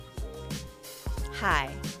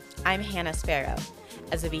Hi, I'm Hannah Sparrow.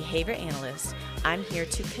 As a behavior analyst, I'm here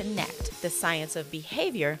to connect the science of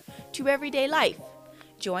behavior to everyday life.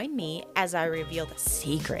 Join me as I reveal the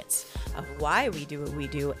secrets of why we do what we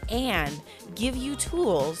do and give you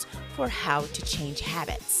tools for how to change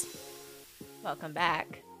habits. Welcome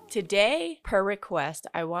back. Today, per request,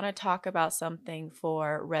 I want to talk about something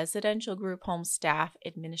for residential group home staff,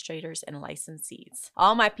 administrators, and licensees.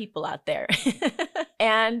 All my people out there.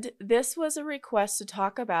 And this was a request to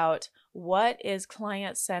talk about what is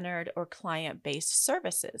client-centered or client-based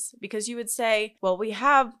services. Because you would say, well, we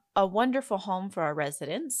have a wonderful home for our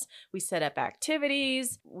residents. We set up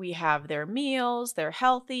activities, we have their meals, they're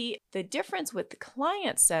healthy. The difference with the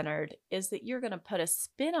client-centered is that you're going to put a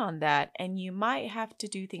spin on that, and you might have to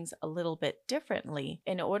do things a little bit differently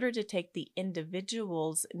in order to take the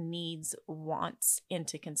individual's needs, wants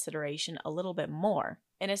into consideration a little bit more.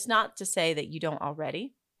 And it's not to say that you don't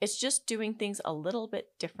already. It's just doing things a little bit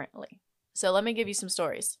differently. So let me give you some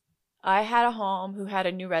stories. I had a home who had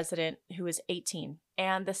a new resident who was 18,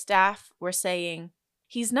 and the staff were saying,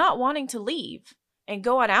 he's not wanting to leave and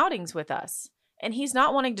go on outings with us, and he's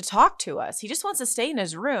not wanting to talk to us. He just wants to stay in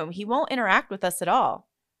his room. He won't interact with us at all.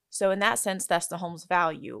 So in that sense, that's the home's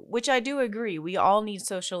value, which I do agree. We all need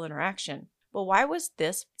social interaction. But why was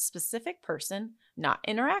this specific person not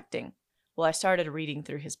interacting? Well, I started reading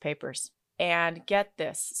through his papers. And get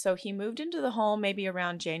this. So he moved into the home maybe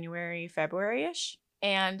around January, February-ish.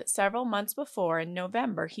 And several months before, in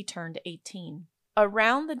November, he turned 18.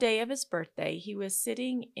 Around the day of his birthday, he was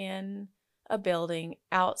sitting in a building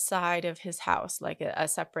outside of his house, like a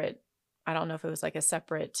separate, I don't know if it was like a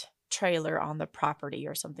separate trailer on the property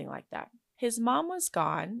or something like that. His mom was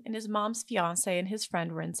gone, and his mom's fiance and his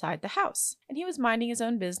friend were inside the house. And he was minding his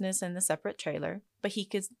own business in the separate trailer, but he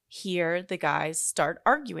could hear the guys start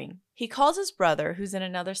arguing. He calls his brother, who's in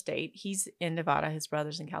another state. He's in Nevada. His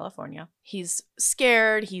brother's in California. He's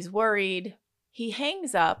scared. He's worried. He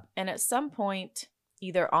hangs up, and at some point,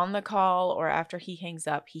 either on the call or after he hangs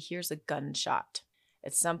up, he hears a gunshot.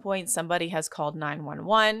 At some point, somebody has called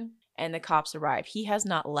 911, and the cops arrive. He has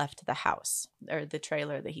not left the house or the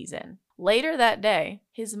trailer that he's in. Later that day,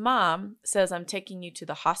 his mom says, I'm taking you to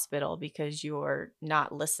the hospital because you're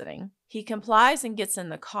not listening. He complies and gets in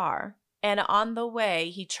the car. And on the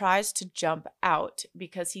way, he tries to jump out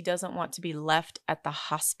because he doesn't want to be left at the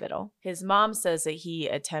hospital. His mom says that he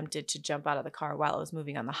attempted to jump out of the car while it was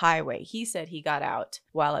moving on the highway. He said he got out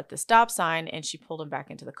while at the stop sign, and she pulled him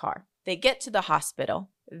back into the car. They get to the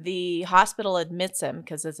hospital. The hospital admits him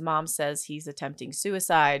because his mom says he's attempting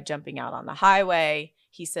suicide, jumping out on the highway.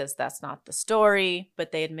 He says that's not the story,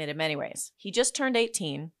 but they admit him anyways. He just turned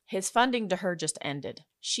 18. His funding to her just ended.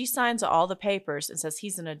 She signs all the papers and says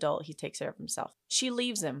he's an adult. He takes care of himself. She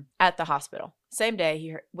leaves him at the hospital. Same day,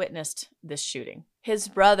 he witnessed this shooting. His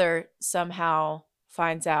brother somehow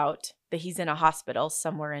finds out that he's in a hospital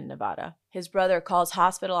somewhere in Nevada. His brother calls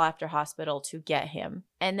hospital after hospital to get him,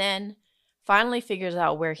 and then finally figures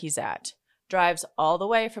out where he's at. Drives all the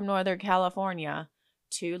way from Northern California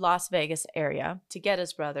to Las Vegas area to get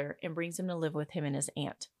his brother and brings him to live with him and his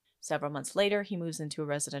aunt. Several months later, he moves into a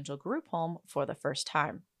residential group home for the first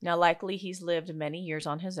time. Now, likely he's lived many years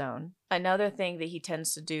on his own. Another thing that he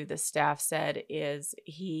tends to do, the staff said, is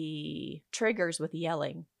he triggers with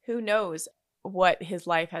yelling. Who knows what his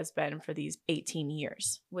life has been for these 18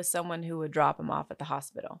 years with someone who would drop him off at the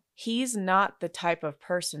hospital. He's not the type of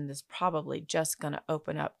person that's probably just going to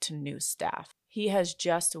open up to new staff. He has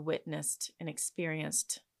just witnessed and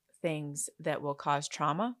experienced things that will cause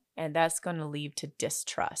trauma, and that's going to lead to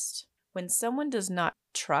distrust. When someone does not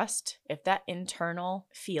trust, if that internal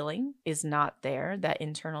feeling is not there, that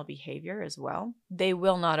internal behavior as well, they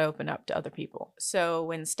will not open up to other people. So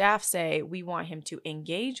when staff say, we want him to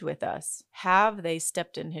engage with us, have they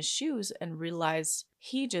stepped in his shoes and realized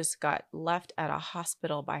he just got left at a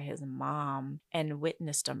hospital by his mom and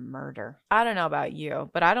witnessed a murder? I don't know about you,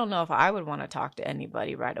 but I don't know if I would want to talk to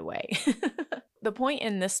anybody right away. The point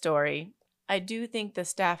in this story, I do think the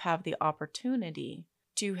staff have the opportunity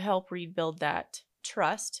to help rebuild that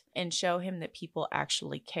trust and show him that people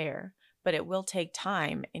actually care. But it will take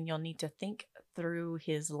time, and you'll need to think through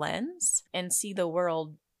his lens and see the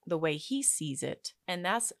world the way he sees it. And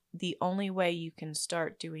that's the only way you can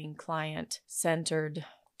start doing client-centered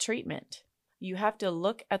treatment. You have to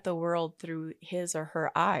look at the world through his or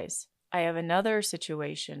her eyes. I have another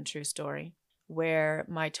situation, true story, where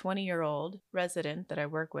my 20-year-old resident that I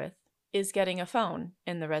work with is getting a phone,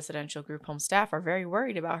 and the residential group home staff are very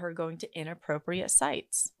worried about her going to inappropriate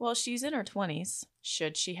sites. Well, she's in her 20s.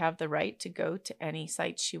 Should she have the right to go to any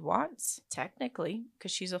site she wants? Technically,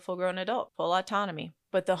 because she's a full-grown adult, full autonomy.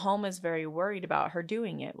 but the home is very worried about her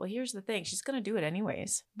doing it. Well, here's the thing. She's going to do it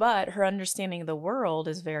anyways. But her understanding of the world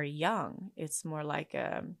is very young. It's more like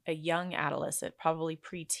a young adolescent, probably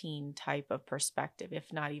preteen type of perspective,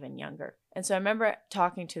 if not even younger. And so I remember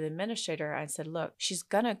talking to the administrator. I said, look, she's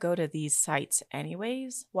going to go to these sites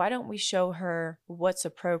anyways. Why don't we show her what's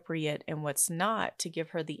appropriate and what's not to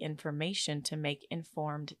give her the information to make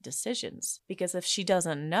informed decisions? Because if she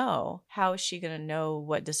doesn't know, how is she going to know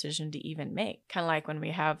what decision to even make? Kind of like when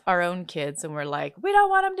we have our own kids and we're like, we don't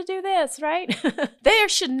want them to do this, right? They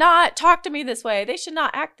should not talk to me this way. They should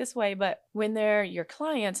not act this way. But when they're your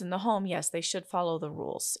clients in the home, yes, they should follow the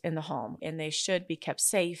rules in the home and they should be kept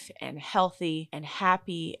safe and healthy and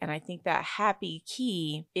happy. And I think that happy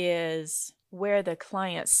key is where the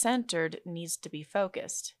client-centered needs to be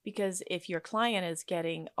focused. Because if your client is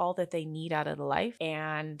getting all that they need out of life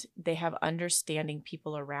and they have understanding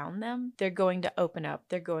people around them, they're going to open up.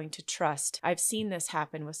 They're going to trust. I've seen this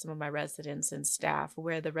happen with some of my residents and staff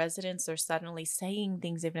where the residents are suddenly saying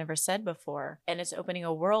things they've never said before. And it's opening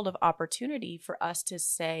a world of opportunity for us to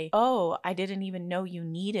say, oh, I didn't even know you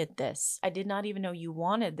needed this. I did not even know you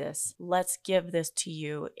wanted this. Let's give this to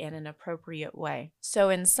you in an appropriate way. So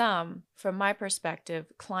in sum, from my perspective,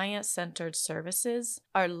 client-centered services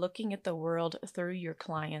are looking at the world through your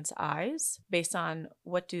client's eyes based on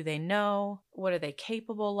what do they know, what are they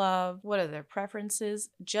capable of, what are their preferences.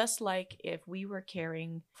 Just like if we were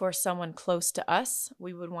caring for someone close to us,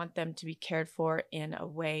 we would want them to be cared for in a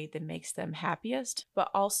way that makes them happiest,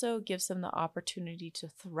 but also gives them the opportunity to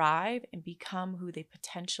thrive and become who they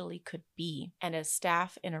potentially could be. And as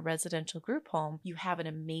staff in a residential group home, you have an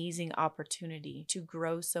amazing opportunity to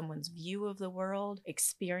grow someone's view of the world,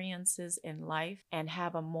 experiences in life, and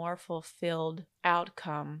have a more fulfilled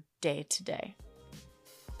outcome day to day.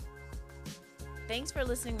 Thanks for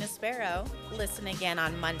listening to Sparrow. Listen again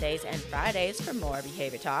on Mondays and Fridays for more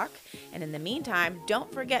behavior talk. And in the meantime,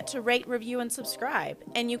 don't forget to rate, review, and subscribe.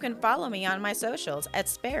 And you can follow me on my socials at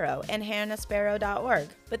Sparrow and hannahsparrow.org.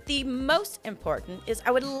 But the most important is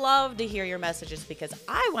I would love to hear your messages because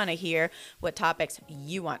I want to hear what topics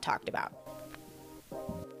you want talked about.